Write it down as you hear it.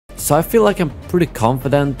So I feel like I'm pretty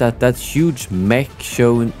confident that that huge mech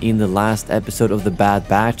shown in the last episode of The Bad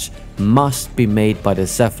Batch must be made by the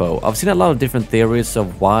Zeffo. I've seen a lot of different theories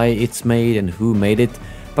of why it's made and who made it,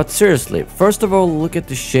 but seriously, first of all, look at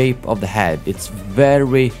the shape of the head. It's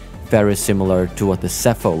very similar to what the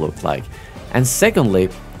Zeffo looked like. And secondly,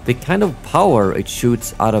 the kind of power it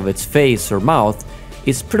shoots out of its face or mouth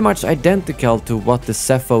is pretty much identical to what the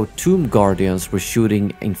Zeffo Tomb Guardians were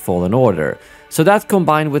shooting in Fallen Order. So that,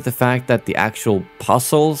 combined with the fact that the actual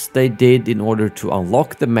puzzles they did in order to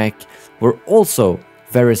unlock the mech were also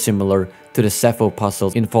very similar to the Zeffo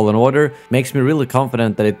puzzles in Fallen Order, makes me really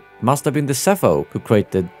confident that it must have been the Zeffo who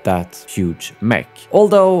created that huge mech.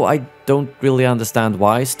 Although I don't really understand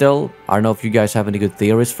why still. I don't know if you guys have any good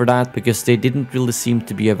theories for that, because they didn't really seem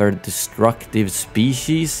to be a very destructive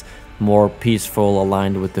species, more peaceful,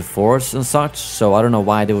 aligned with the Force and such, so I don't know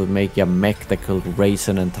why they would make a mech that could raise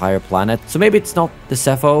an entire planet. So maybe it's not the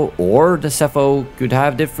Zeffo, or the Zeffo could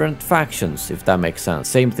have different factions, if that makes sense.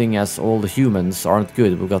 Same thing as all the humans aren't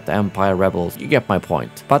good, we've got the Empire rebels, you get my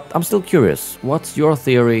point. But I'm still curious, what's your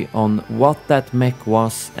theory on what that mech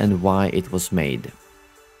was and why it was made?